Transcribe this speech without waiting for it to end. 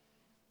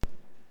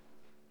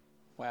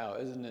Wow,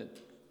 isn't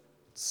it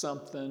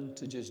something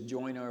to just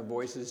join our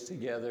voices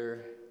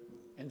together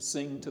and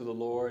sing to the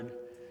Lord?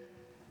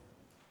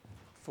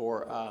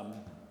 For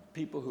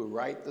people who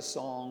write the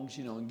songs,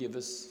 and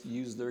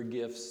use their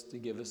gifts to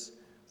give us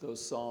those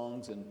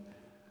songs, and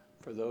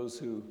for those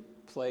who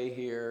play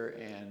here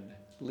and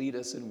lead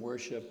us in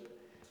worship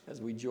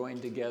as we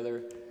join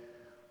together,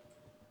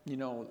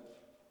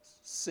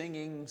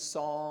 singing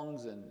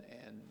songs and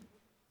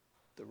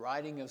the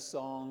writing of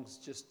songs,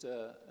 just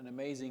an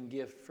amazing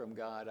gift from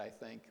God, I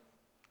think.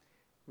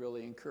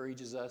 Really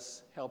encourages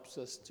us, helps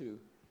us to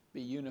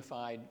be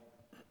unified.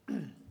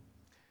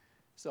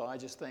 So I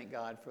just thank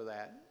God for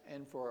that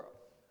and for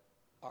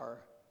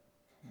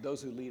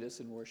those who lead us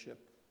in worship.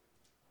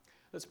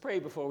 Let's pray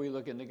before we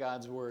look into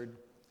God's Word.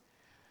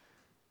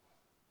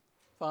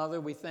 Father,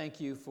 we thank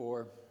you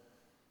for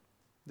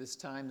this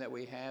time that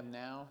we have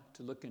now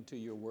to look into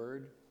your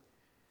Word.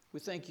 We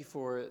thank you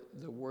for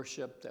the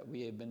worship that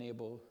we have been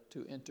able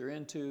to enter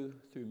into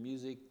through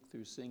music,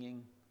 through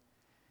singing.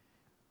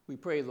 We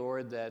pray,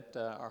 Lord, that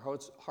our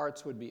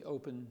hearts would be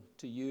open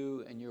to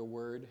you and your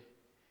Word,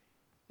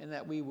 and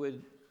that we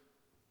would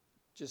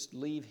just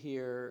leave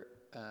here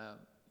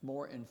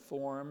more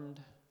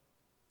informed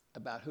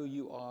about who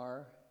you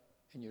are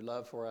and your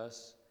love for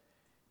us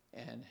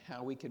and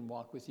how we can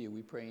walk with you.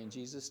 We pray in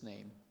Jesus'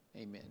 name,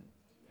 amen.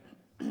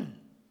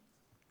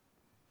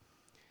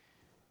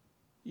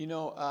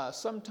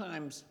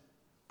 Sometimes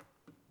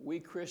we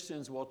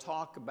Christians will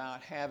talk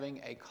about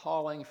having a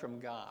calling from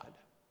God.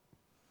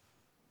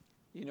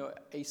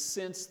 A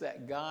sense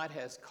that God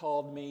has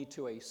called me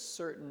to a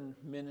certain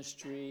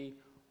ministry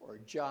or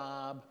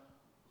job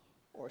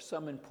or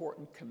some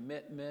important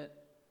commitment,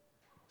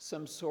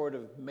 some sort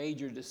of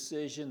major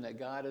decision that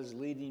God is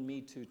leading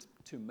me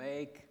to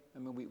make.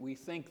 We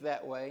think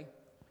that way.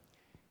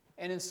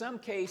 And in some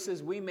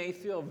cases, we may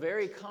feel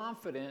very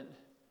confident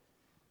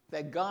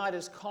that God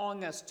is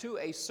calling us to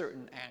a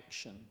certain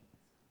action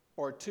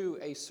or to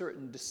a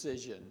certain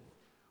decision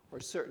or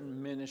certain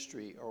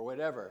ministry or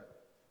whatever.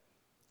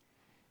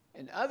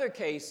 In other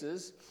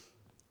cases,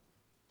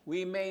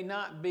 we may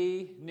not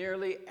be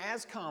nearly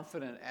as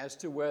confident as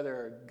to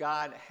whether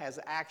God has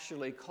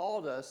actually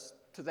called us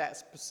to that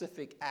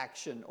specific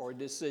action or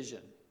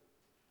decision,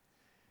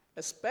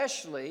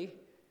 especially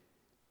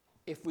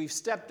if we've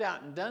stepped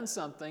out and done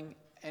something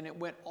and it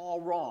went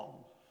all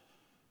wrong.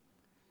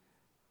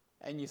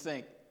 And you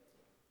think,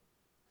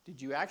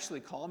 did you actually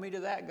call me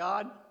to that,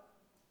 God?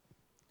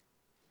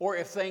 Or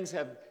if things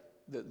have,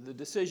 the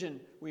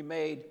decision we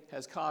made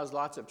has caused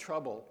lots of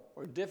trouble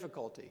or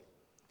difficulty,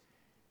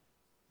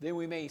 then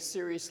we may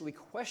seriously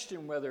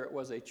question whether it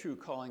was a true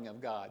calling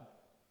of God.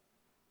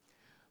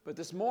 But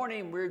this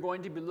morning, we're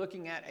going to be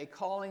looking at a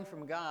calling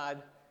from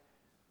God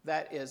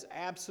that is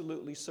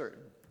absolutely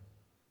certain.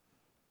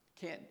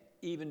 Can't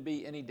even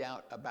be any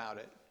doubt about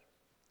it.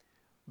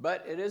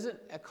 But it isn't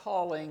a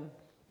calling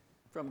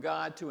from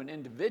God to an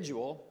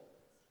individual.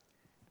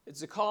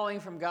 It's a calling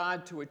from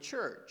God to a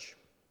church.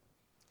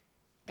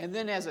 And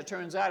then as it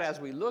turns out, as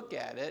we look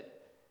at it,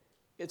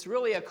 it's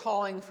really a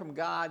calling from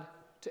God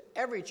to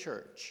every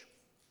church.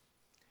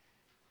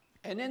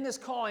 And in this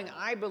calling,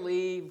 I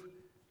believe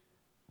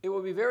it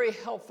will be very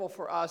helpful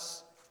for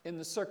us in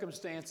the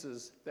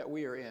circumstances that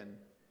we are in.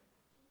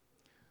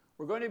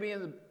 We're going to be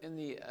in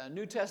the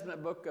New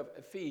Testament book of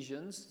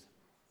Ephesians.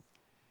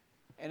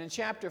 And in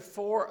chapter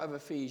 4 of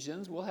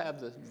Ephesians, we'll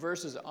have the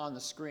verses on the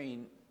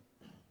screen.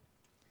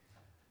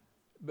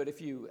 But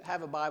if you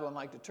have a Bible and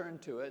like to turn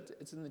to it,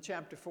 it's in the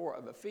chapter 4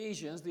 of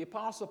Ephesians. The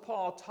Apostle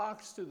Paul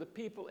talks to the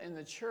people in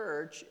the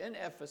church in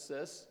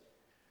Ephesus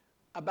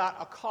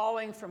about a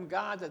calling from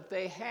God that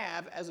they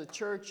have as a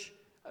church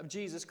of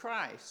Jesus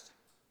Christ.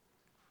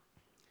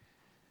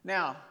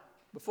 Now,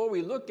 before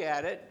we look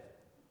at it,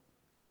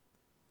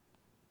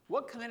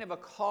 what kind of a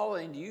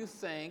calling do you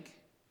think,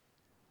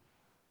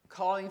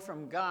 calling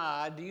from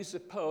God, do you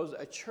suppose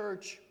a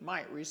church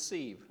might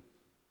receive?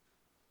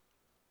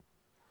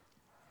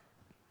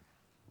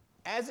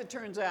 As it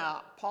turns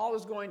out, Paul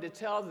is going to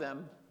tell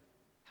them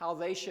how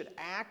they should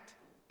act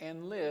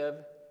and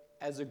live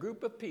as a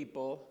group of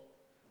people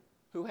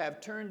who have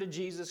turned to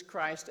Jesus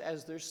Christ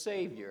as their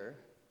Savior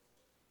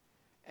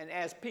and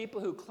as people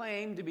who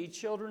claim to be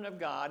children of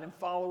God and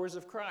followers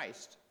of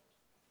Christ.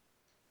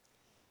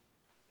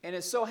 And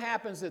it so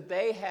happens that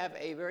they have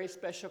a very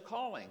special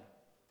calling.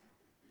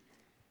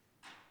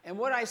 And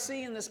what I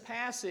see in this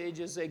passage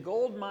is a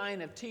gold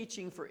mine of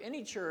teaching for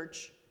any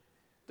church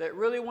that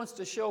really wants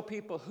to show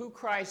people who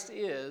Christ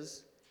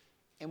is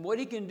and what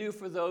he can do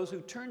for those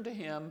who turn to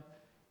him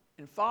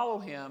and follow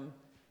him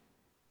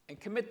and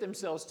commit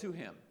themselves to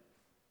him.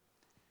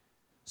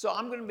 So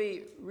I'm going to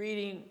be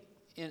reading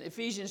in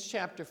Ephesians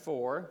chapter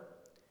 4,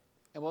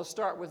 and we'll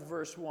start with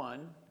verse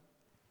 1.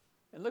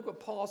 And look what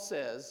Paul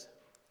says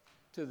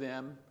to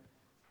them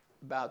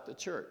about the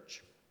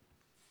church.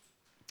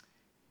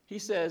 He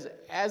says,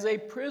 "As a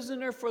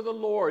prisoner for the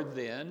Lord,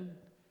 then,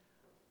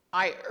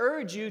 I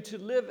urge you to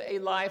live a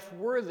life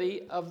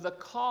worthy of the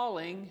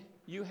calling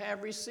you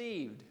have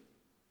received.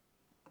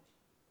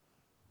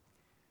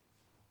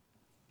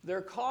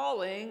 Their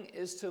calling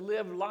is to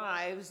live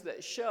lives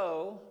that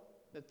show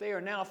that they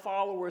are now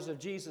followers of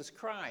Jesus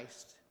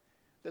Christ,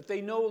 that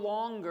they no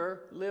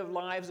longer live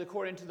lives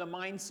according to the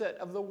mindset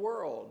of the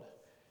world.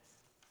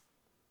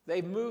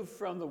 They've moved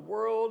from the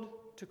world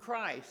to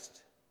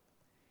Christ.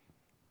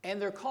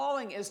 And their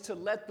calling is to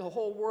let the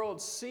whole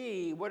world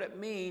see what it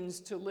means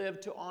to live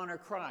to honor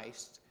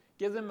Christ.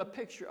 Give them a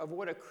picture of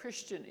what a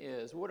Christian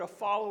is, what a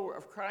follower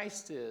of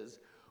Christ is,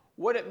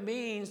 what it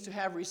means to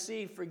have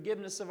received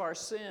forgiveness of our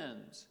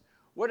sins,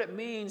 what it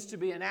means to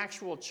be an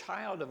actual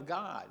child of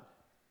God.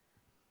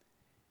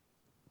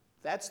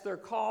 That's their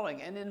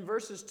calling. And in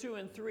verses 2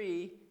 and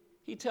 3,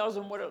 he tells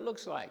them what it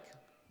looks like.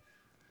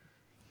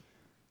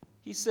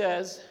 He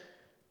says,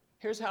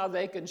 here's how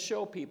they can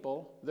show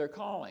people their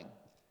calling.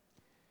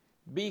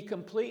 Be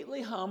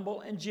completely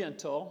humble and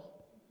gentle.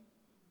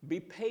 Be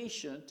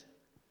patient,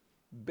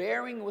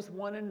 bearing with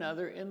one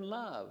another in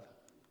love.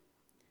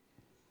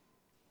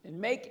 And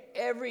make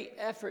every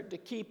effort to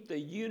keep the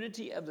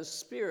unity of the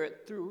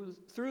Spirit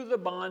through the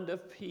bond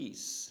of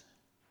peace.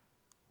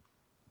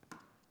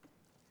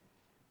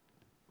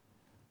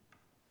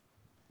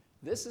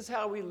 This is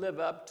how we live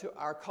up to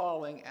our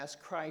calling as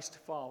Christ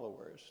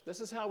followers.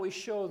 This is how we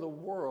show the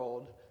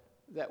world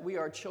that we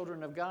are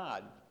children of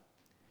God.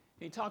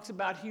 He talks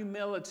about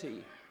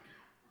humility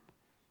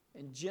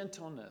and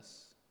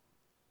gentleness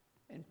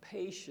and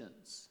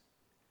patience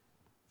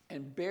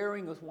and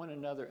bearing with one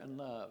another in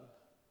love,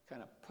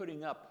 kind of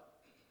putting up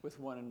with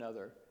one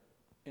another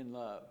in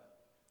love.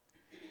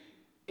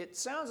 It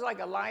sounds like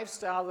a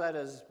lifestyle that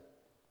is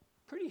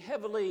pretty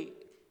heavily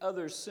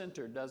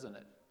others-centered, doesn't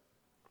it?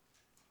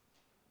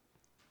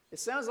 It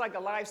sounds like a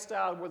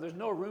lifestyle where there's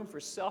no room for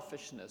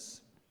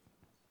selfishness.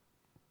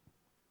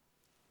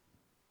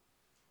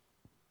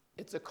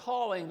 It's a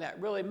calling that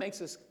really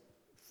makes us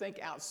think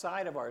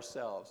outside of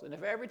ourselves. And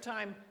if every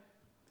time,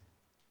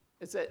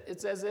 it's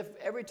as if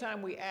every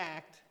time we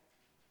act,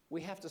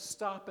 we have to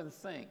stop and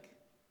think,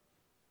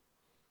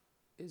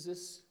 does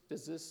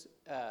this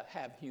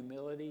have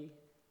humility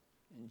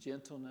and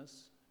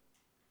gentleness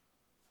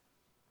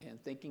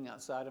and thinking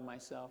outside of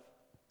myself?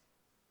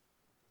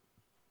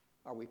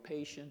 Are we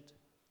patient?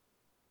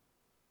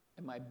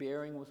 Am I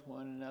bearing with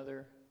one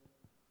another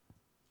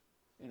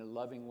in a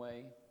loving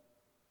way?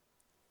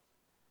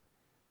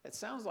 It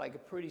sounds like a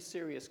pretty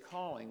serious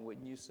calling,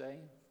 wouldn't you say?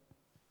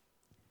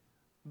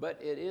 But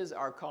it is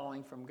our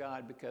calling from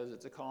God because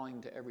it's a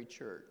calling to every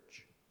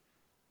church.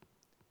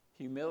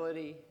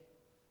 Humility,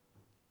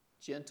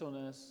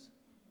 gentleness,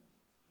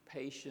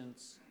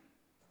 patience,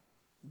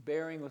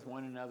 bearing with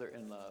one another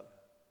in love.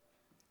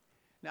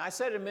 Now, I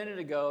said a minute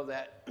ago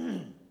that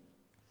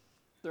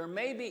there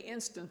may be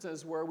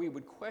instances where we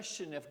would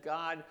question if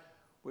God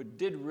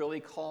did really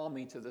call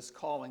me to this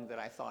calling that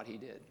I thought he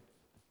did.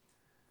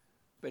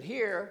 But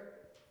here,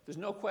 there's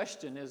no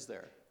question, is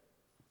there?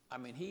 I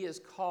mean, he is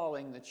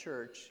calling the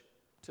church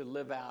to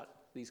live out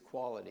these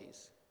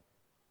qualities.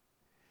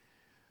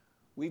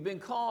 We've been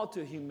called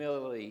to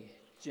humility,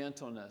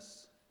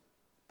 gentleness,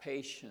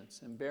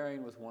 patience, and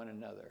bearing with one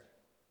another.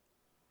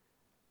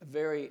 A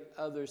very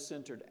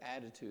other-centered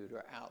attitude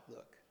or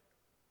outlook.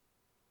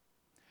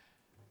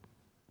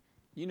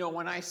 You know,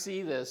 when I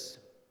see this,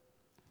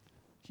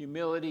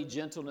 humility,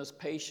 gentleness,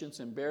 patience,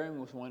 and bearing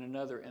with one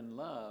another in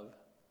love,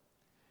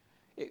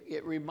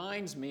 it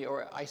reminds me,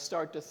 or I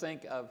start to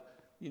think of,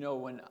 you know,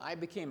 when I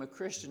became a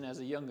Christian as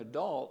a young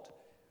adult,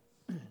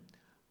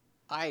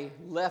 I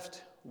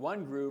left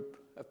one group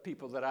of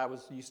people that I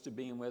was used to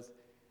being with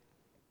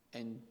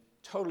and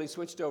totally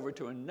switched over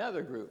to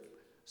another group.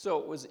 So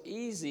it was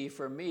easy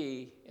for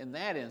me in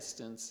that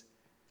instance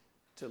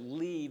to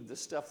leave the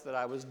stuff that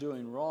I was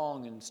doing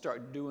wrong and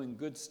start doing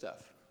good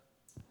stuff.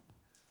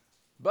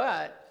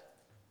 But,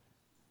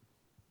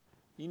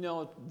 you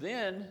know,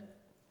 then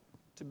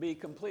to be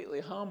completely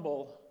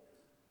humble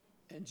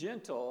and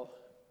gentle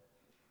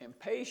and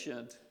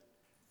patient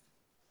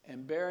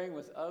and bearing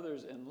with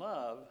others in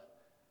love,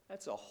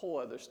 that's a whole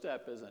other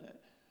step, isn't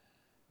it?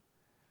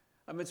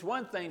 I mean, it's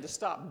one thing to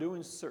stop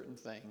doing certain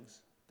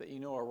things that you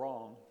know are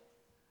wrong.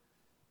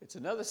 It's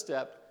another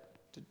step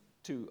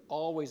to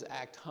always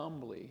act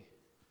humbly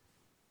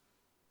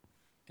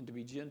and to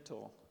be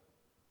gentle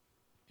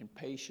and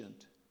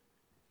patient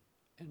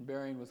and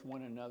bearing with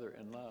one another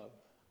in love.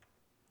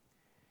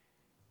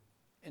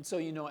 And so,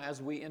 you know,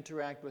 as we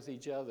interact with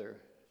each other,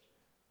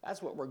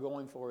 that's what we're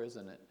going for,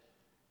 isn't it?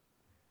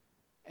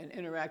 And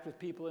interact with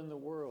people in the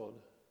world.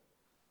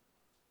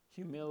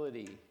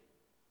 Humility,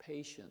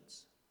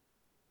 patience.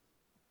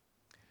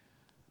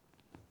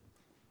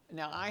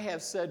 Now, I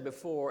have said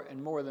before,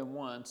 and more than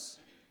once,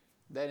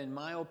 that in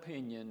my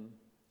opinion,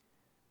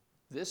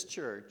 this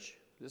church,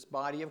 this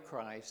body of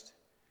Christ,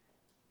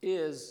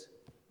 is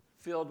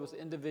filled with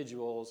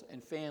individuals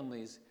and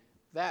families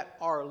that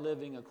are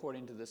living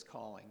according to this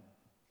calling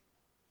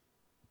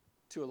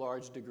to a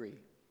large degree.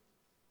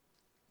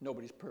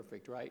 Nobody's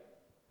perfect, right?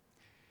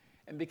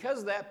 And because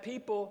of that,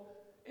 people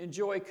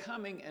enjoy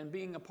coming and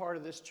being a part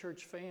of this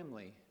church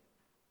family.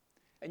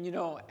 And you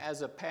know,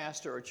 as a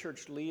pastor or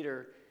church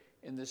leader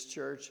in this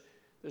church,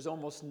 there's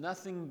almost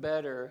nothing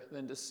better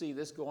than to see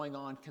this going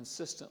on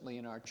consistently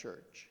in our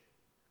church.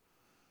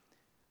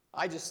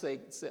 I just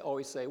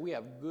always say we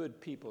have good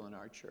people in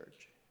our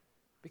church,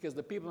 because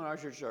the people in our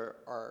church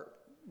are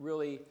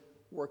really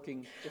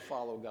working to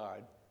follow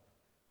God.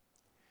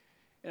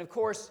 And of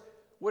course,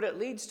 what it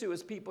leads to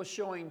is people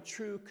showing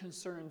true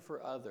concern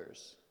for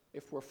others,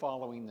 if we're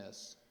following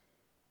this.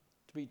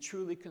 To be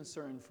truly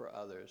concerned for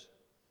others.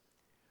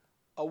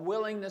 A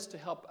willingness to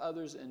help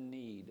others in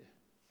need.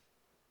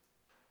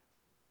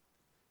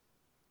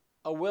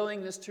 A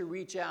willingness to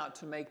reach out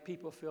to make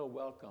people feel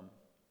welcome.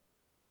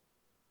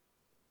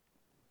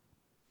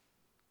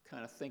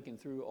 Kind of thinking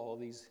through all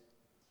these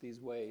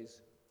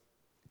ways.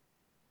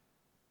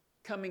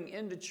 Coming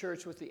into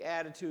church with the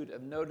attitude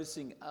of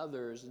noticing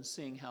others and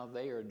seeing how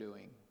they are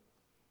doing.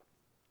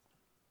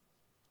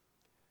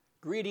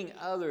 Greeting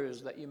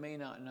others that you may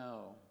not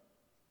know.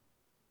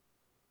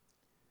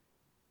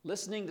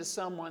 Listening to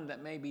someone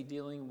that may be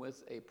dealing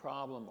with a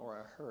problem or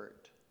a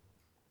hurt.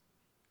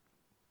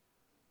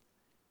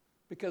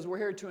 Because we're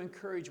here to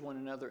encourage one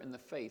another in the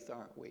faith,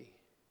 aren't we?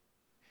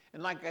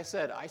 And like I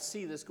said, I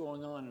see this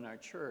going on in our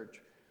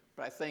church,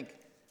 but I think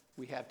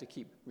we have to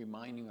keep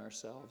reminding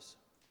ourselves.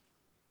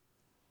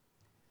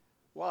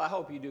 Well, I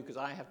hope you do, because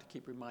I have to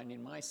keep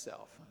reminding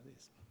myself of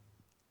this.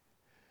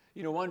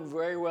 You know, one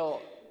very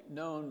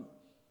well-known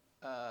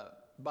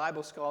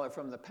Bible scholar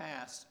from the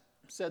past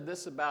said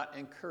this about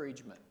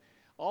encouragement.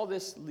 All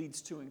this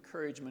leads to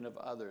encouragement of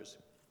others.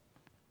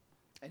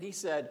 And he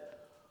said,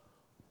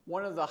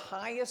 one of the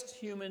highest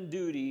human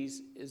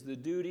duties is the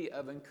duty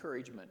of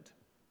encouragement.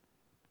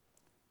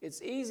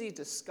 It's easy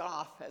to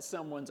scoff at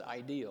someone's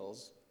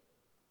ideals.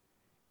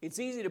 It's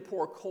easy to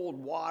pour cold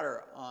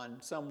water on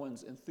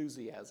someone's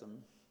enthusiasm.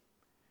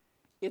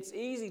 It's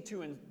easy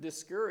to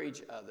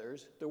discourage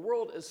others. The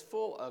world is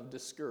full of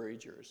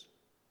discouragers.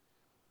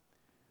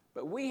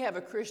 But we have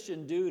a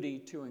Christian duty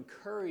to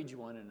encourage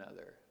one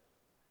another.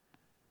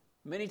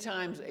 Many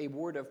times a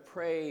word of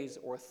praise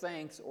or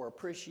thanks or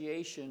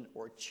appreciation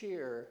or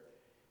cheer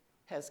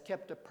has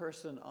kept a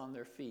person on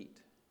their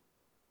feet.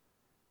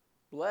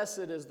 Blessed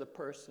is the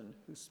person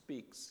who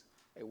speaks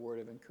a word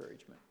of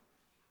encouragement.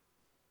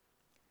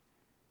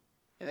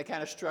 And it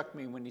kind of struck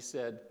me when he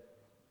said,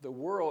 the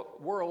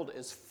world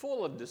is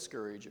full of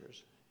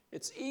discouragers.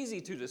 It's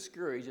easy to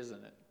discourage,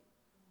 isn't it?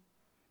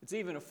 It's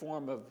even a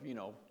form of,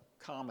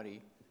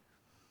 comedy.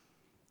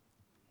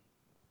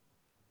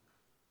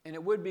 And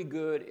it would be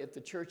good if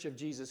the Church of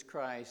Jesus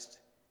Christ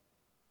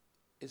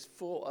is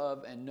full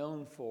of and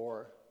known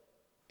for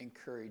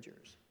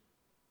encouragers.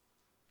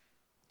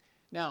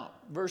 Now,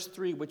 verse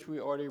 3, which we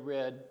already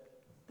read,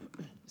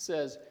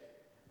 says,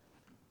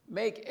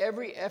 make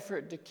every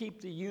effort to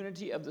keep the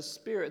unity of the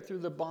Spirit through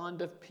the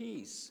bond of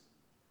peace.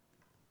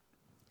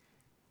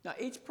 Now,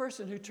 each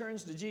person who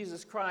turns to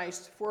Jesus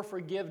Christ for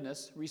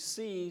forgiveness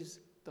receives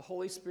the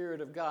Holy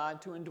Spirit of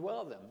God to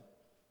indwell them.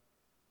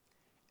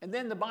 And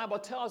then the Bible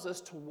tells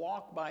us to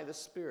walk by the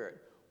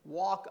Spirit,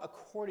 walk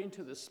according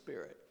to the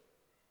Spirit.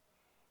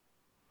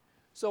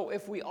 So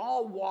if we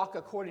all walk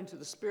according to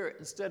the Spirit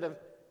instead of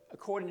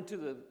according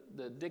to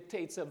the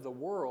dictates of the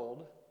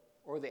world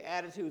or the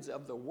attitudes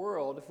of the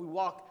world, if we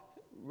walk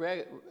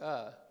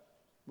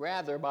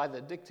rather by the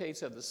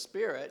dictates of the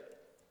Spirit,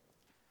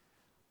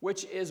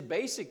 which is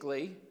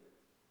basically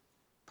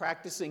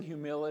practicing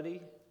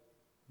humility,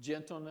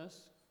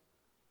 gentleness,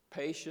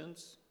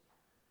 patience,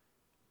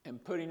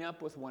 and putting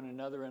up with one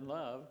another in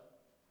love,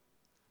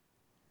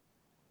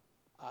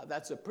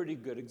 that's a pretty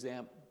good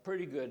example,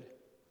 pretty good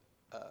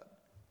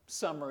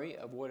summary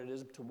of what it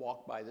is to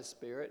walk by the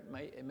Spirit.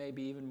 It may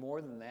be even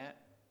more than that.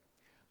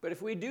 But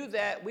if we do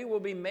that, we will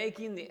be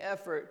making the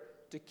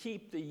effort to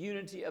keep the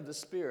unity of the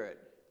Spirit.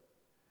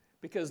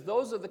 Because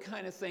those are the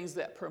kind of things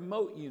that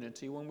promote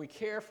unity when we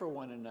care for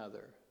one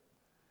another.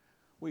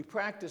 We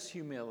practice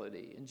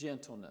humility and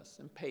gentleness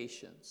and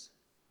patience.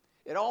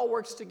 It all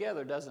works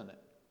together, doesn't it?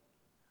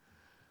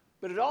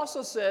 But it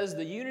also says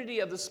the unity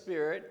of the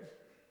Spirit,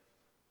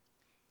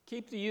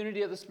 keep the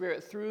unity of the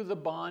Spirit through the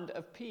bond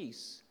of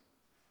peace.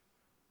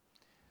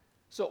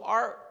 So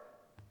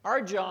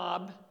our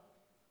job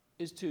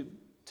is to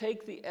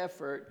take the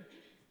effort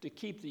to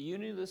keep the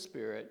unity of the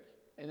Spirit,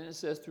 and then it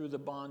says through the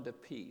bond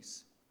of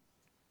peace.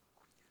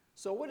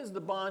 So what is the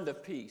bond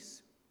of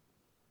peace?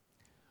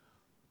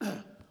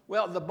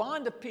 Well, the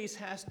bond of peace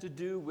has to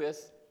do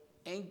with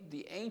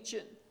the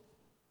ancient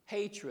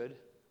hatred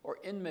or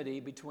enmity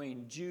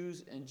between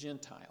Jews and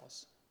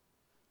Gentiles.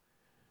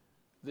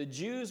 The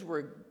Jews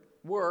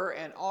were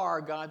and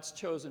are God's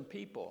chosen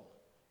people.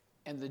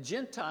 And the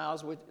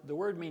Gentiles, the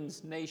word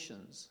means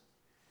nations.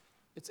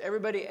 It's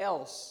everybody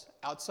else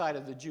outside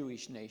of the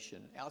Jewish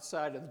nation,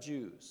 outside of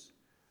Jews,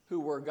 who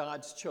were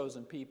God's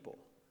chosen people,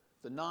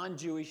 the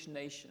non-Jewish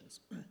nations.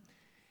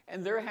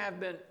 And there has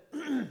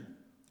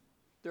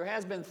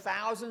been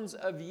thousands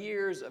of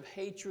years of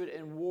hatred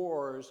and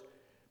wars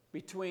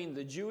between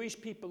the Jewish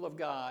people of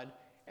God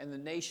and the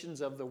nations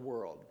of the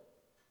world,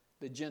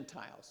 the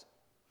Gentiles.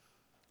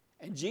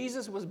 And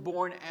Jesus was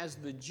born as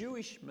the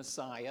Jewish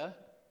Messiah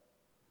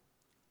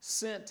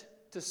sent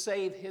to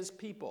save his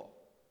people.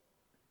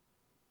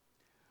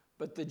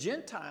 But the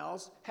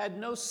Gentiles had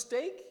no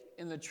stake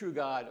in the true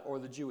God or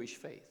the Jewish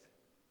faith.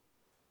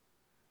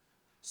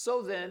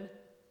 So then,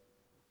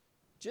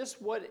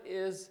 just what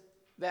is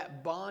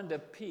that bond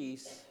of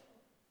peace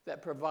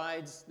that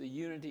provides the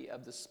unity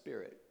of the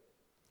Spirit?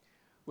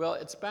 Well,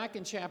 it's back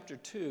in chapter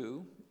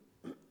 2.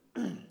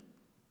 And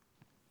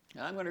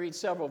I'm going to read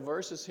several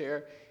verses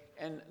here.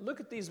 And look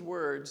at these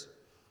words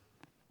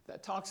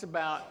that talks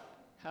about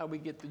how we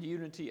get the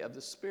unity of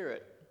the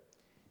Spirit.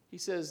 He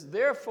says,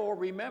 therefore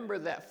remember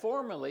that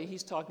formerly,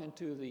 he's talking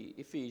to the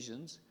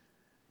Ephesians,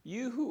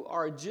 you who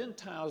are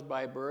Gentiles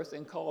by birth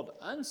and called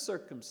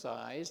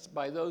uncircumcised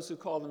by those who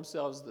call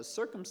themselves the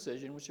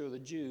circumcision, which are the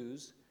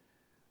Jews,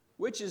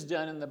 which is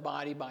done in the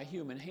body by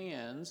human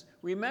hands,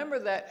 remember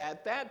that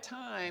at that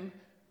time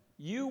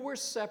you were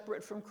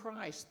separate from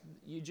Christ,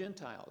 you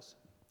Gentiles.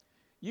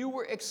 You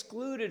were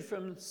excluded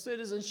from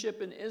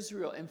citizenship in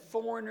Israel and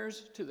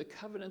foreigners to the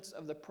covenants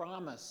of the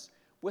promise,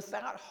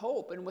 without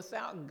hope and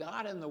without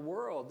God in the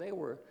world. They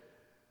were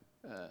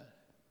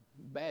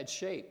bad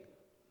shape.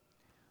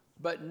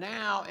 But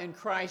now in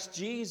Christ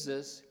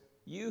Jesus,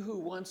 you who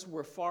once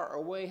were far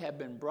away have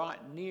been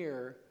brought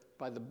near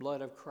by the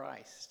blood of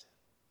Christ.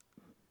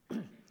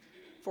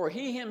 For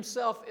he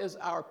himself is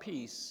our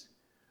peace,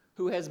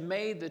 who has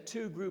made the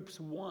two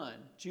groups one,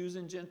 Jews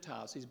and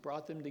Gentiles. He's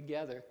brought them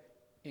together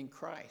in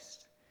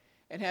Christ,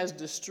 and has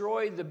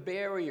destroyed the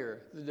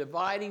barrier, the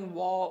dividing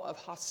wall of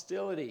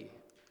hostility,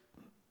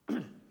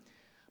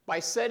 by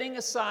setting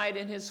aside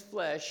in his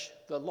flesh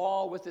the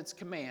law with its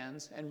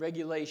commands and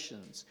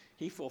regulations.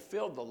 He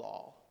fulfilled the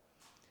law.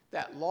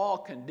 That law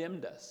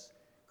condemned us.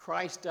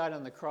 Christ died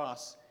on the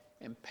cross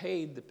and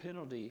paid the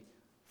penalty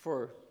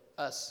for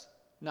us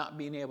not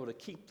being able to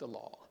keep the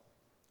law.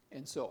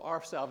 And so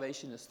our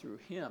salvation is through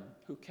him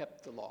who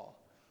kept the law.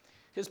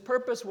 His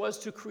purpose was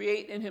to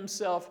create in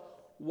himself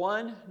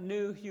one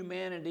new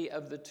humanity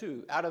of the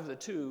two, out of the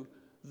two,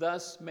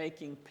 thus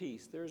making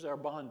peace. There's our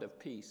bond of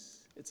peace.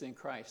 It's in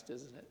Christ,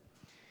 isn't it?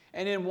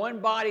 And in one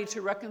body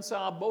to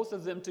reconcile both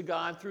of them to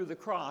God through the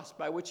cross,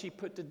 by which he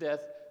put to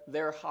death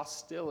their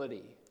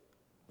hostility.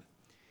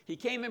 He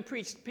came and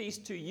preached peace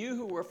to you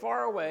who were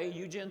far away,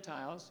 you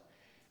Gentiles,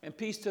 and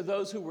peace to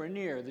those who were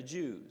near, the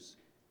Jews.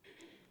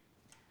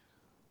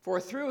 For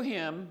through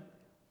him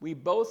we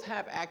both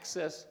have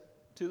access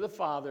to the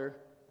Father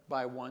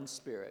by one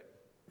Spirit.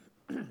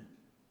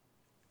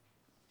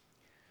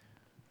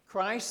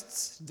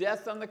 Christ's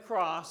death on the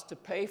cross to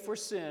pay for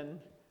sin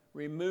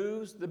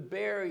removes the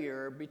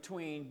barrier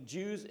between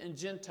Jews and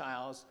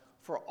Gentiles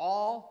for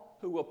all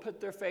who will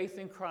put their faith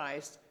in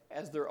Christ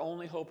as their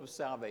only hope of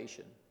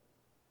salvation.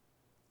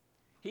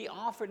 He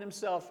offered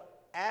himself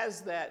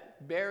as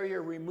that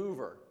barrier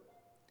remover.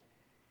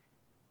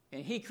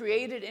 And he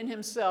created in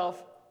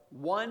himself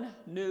one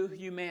new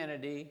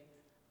humanity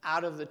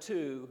out of the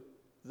two,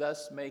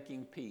 thus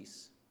making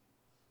peace.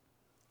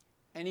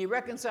 And he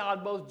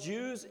reconciled both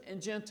Jews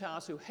and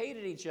Gentiles who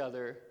hated each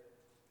other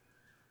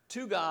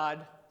to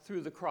God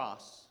through the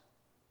cross,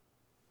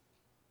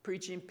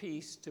 preaching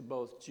peace to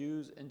both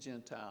Jews and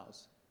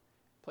Gentiles,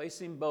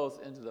 placing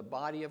both into the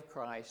body of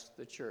Christ,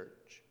 the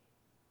church.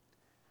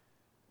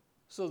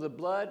 So the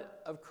blood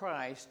of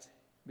Christ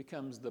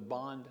becomes the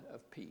bond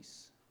of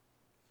peace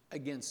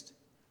against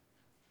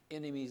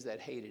enemies that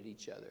hated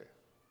each other.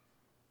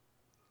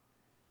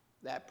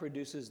 That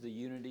produces the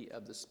unity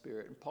of the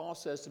Spirit. And Paul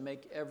says to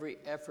make every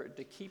effort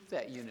to keep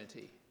that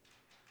unity.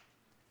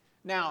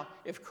 Now,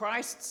 if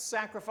Christ's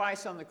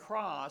sacrifice on the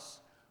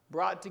cross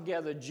brought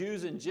together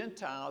Jews and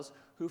Gentiles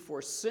who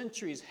for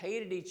centuries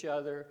hated each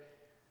other,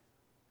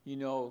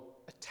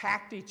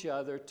 attacked each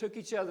other, took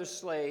each other's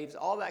slaves,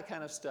 all that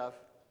kind of stuff.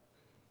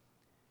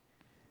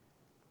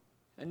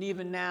 And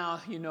even now,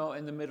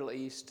 in the Middle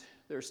East,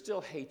 there's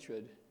still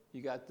hatred.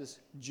 You got this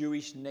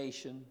Jewish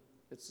nation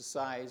that's the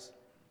size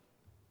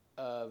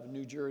of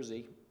New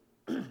Jersey.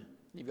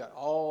 You've got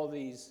all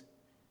these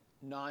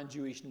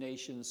non-Jewish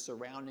nations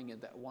surrounding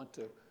it that want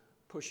to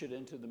push it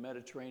into the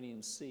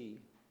Mediterranean Sea.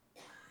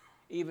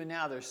 Even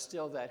now, there's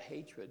still that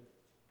hatred.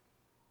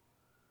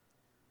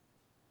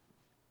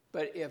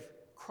 But if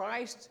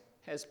Christ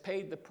has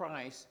paid the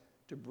price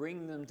to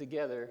bring them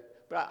together,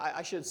 but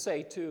I should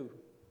say too,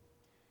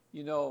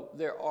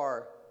 there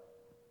are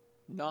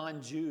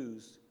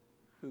non-Jews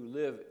who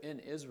live in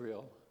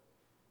Israel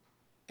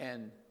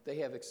and they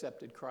have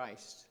accepted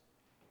Christ,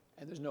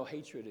 and there's no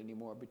hatred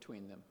anymore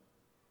between them.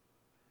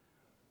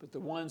 But the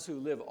ones who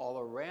live all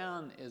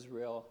around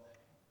Israel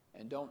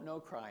and don't know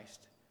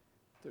Christ,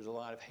 there's a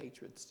lot of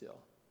hatred still.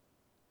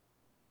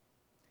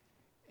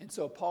 And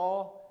so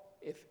Paul,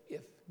 if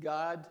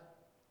God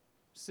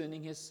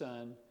sending his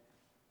son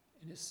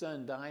and his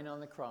son dying on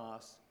the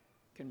cross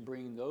can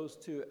bring those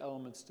two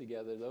elements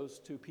together, those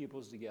two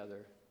peoples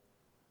together,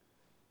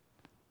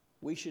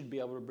 we should be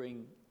able to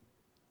bring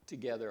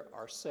together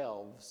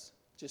ourselves,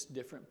 just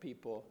different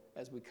people,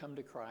 as we come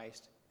to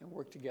Christ and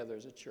work together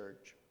as a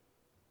church.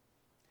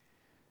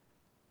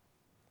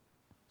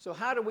 So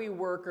how do we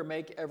work or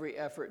make every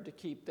effort to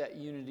keep that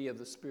unity of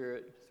the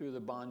Spirit through the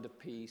bond of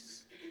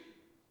peace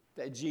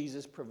that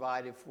Jesus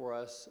provided for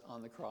us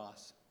on the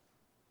cross?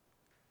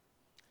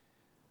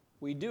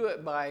 We do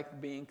it by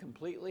being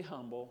completely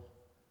humble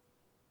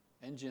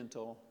and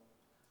gentle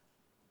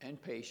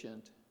and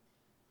patient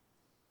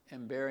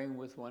and bearing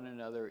with one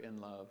another in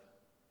love.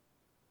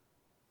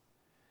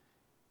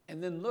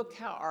 And then look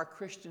how our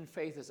Christian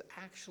faith is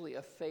actually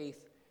a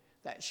faith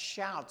that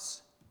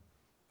shouts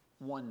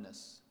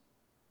oneness,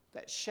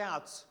 that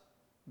shouts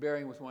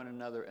bearing with one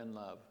another in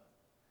love.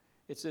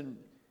 It's in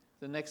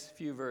the next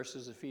few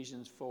verses,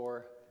 Ephesians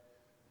 4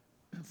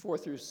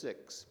 through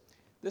 6.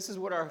 This is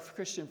what our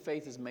Christian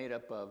faith is made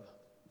up of.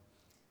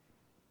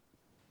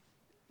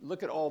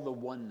 Look at all the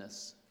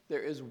oneness.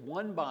 There is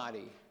one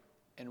body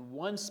and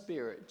one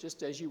Spirit,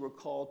 just as you were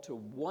called to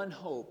one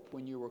hope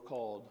when you were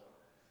called.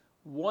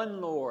 One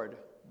Lord,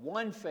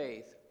 one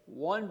faith,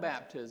 one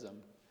baptism,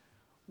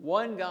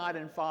 one God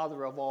and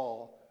Father of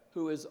all,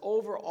 who is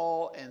over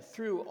all and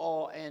through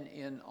all and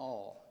in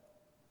all.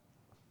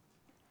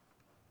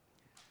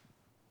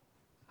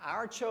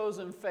 Our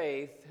chosen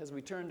faith, as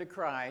we turn to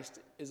Christ,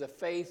 is a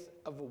faith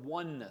of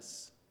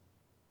oneness.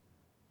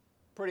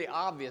 Pretty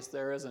obvious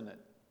there, isn't it?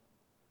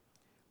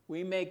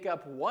 We make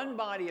up one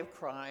body of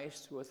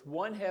Christ with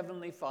one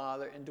Heavenly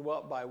Father and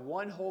dwelt by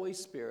one Holy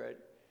Spirit,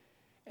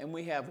 and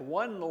we have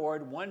one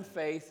Lord, one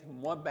faith,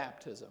 and one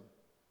baptism.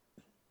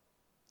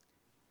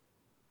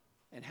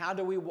 And how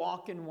do we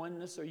walk in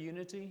oneness or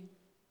unity?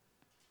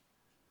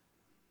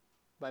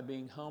 By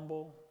being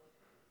humble,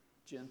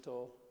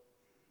 gentle,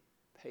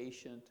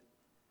 patient,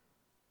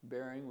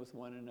 bearing with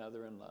one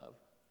another in love.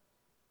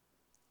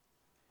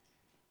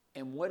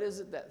 And what is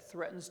it that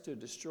threatens to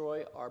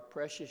destroy our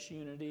precious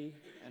unity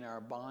and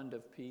our bond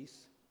of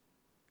peace?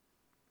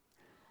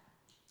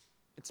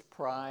 It's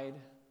pride,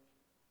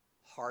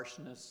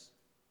 harshness,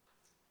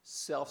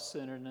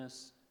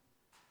 self-centeredness,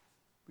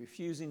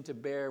 refusing to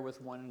bear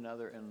with one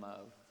another in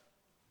love.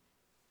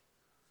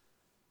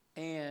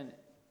 And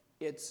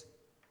it's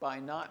by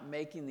not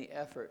making the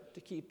effort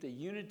to keep the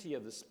unity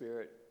of the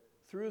Spirit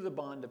through the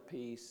bond of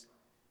peace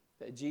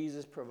that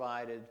Jesus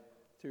provided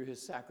through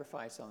his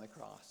sacrifice on the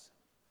cross.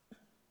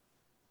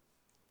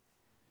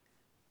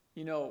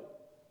 You know,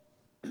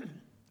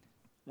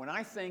 when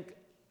I think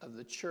of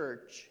the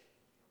church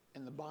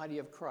and the body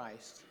of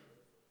Christ,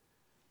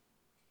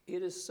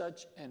 it is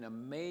such an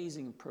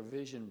amazing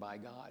provision by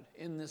God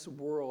in this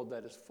world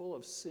that is full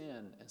of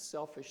sin and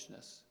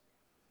selfishness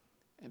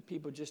and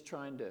people just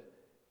trying to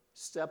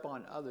step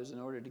on others in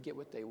order to get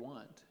what they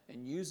want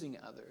and using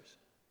others.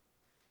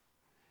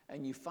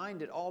 And you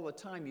find it all the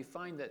time. You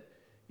find that,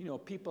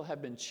 people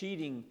have been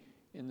cheating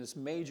in this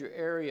major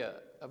area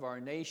of our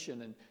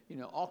nation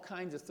and, all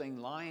kinds of things,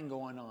 lying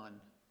going on.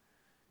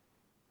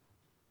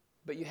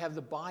 But you have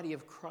the body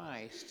of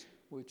Christ,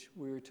 which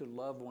we're to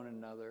love one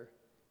another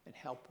and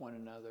help one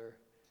another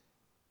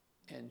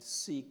and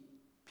seek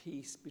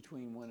peace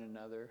between one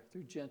another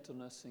through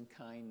gentleness and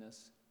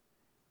kindness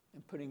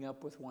and putting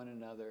up with one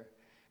another.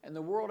 And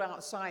the world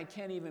outside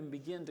can't even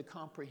begin to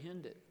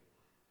comprehend it.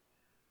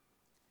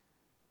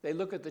 They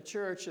look at the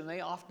church and they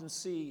often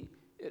see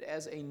it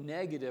as a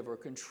negative or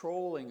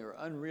controlling or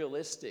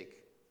unrealistic.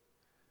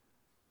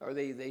 Or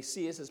they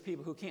see us as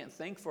people who can't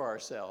think for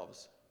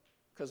ourselves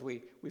because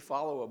we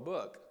follow a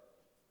book.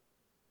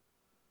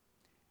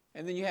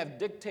 And then you have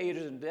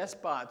dictators and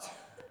despots.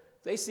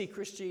 They see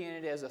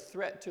Christianity as a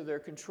threat to their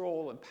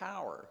control and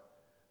power.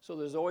 So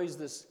there's always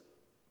this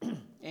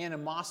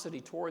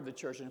animosity toward the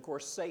church. And of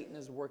course, Satan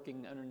is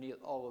working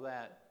underneath all of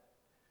that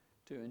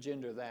to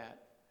engender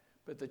that.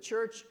 But the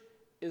church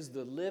is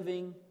the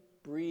living,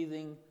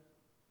 breathing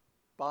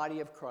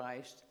body of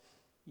Christ,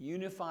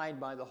 unified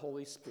by the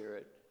Holy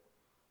Spirit,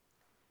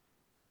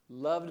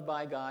 loved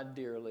by God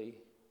dearly,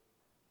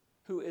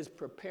 who is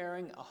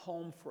preparing a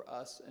home for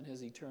us in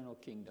his eternal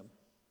kingdom.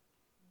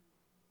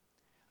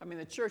 I mean,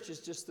 the church is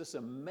just this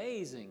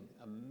amazing,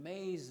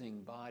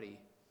 amazing body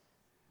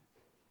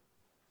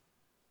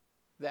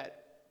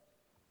that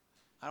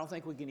I don't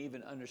think we can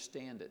even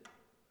understand it.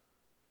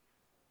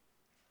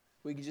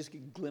 We can just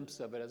get a glimpse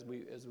of it as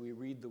we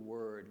read the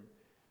Word and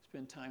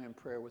spend time in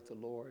prayer with the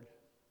Lord.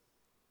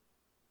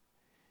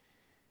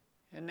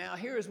 And now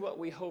here's what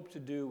we hope to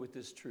do with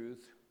this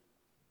truth.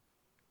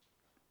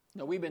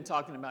 Now, we've been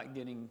talking about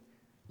getting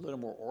a little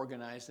more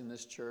organized in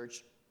this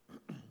church,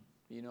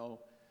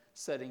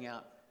 setting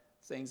out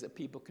things that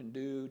people can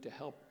do to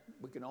help.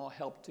 We can all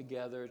help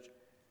together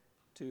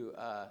to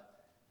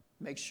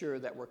make sure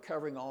that we're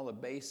covering all the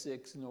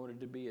basics in order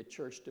to be a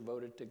church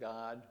devoted to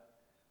God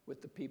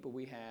with the people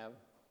we have.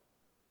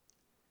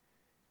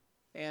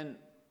 And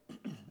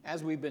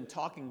as we've been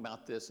talking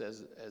about this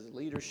as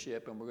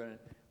leadership, and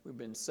we've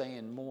been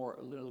saying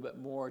a little bit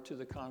more to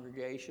the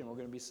congregation, we're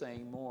going to be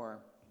saying more.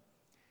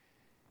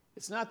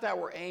 It's not that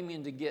we're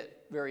aiming to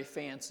get very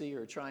fancy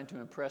or trying to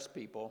impress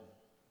people.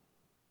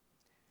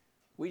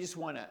 We just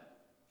want to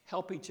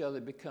help each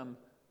other become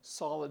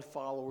solid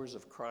followers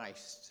of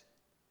Christ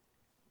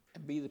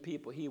and be the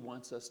people he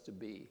wants us to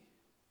be.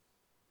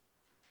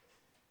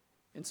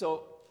 And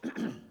so,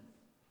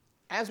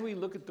 as we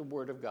look at the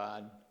Word of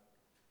God,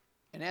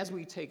 and as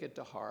we take it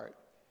to heart,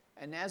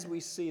 and as we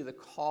see the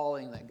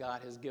calling that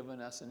God has given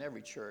us in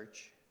every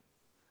church,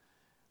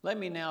 let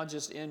me now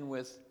just end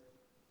with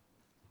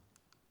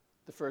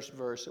the first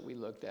verse that we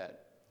looked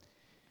at.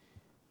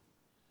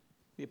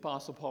 The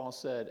Apostle Paul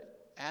said,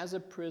 "As a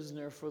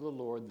prisoner for the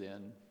Lord,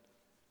 then,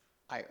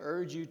 I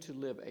urge you to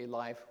live a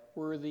life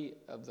worthy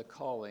of the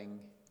calling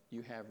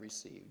you have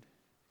received."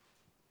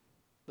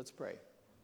 Let's pray.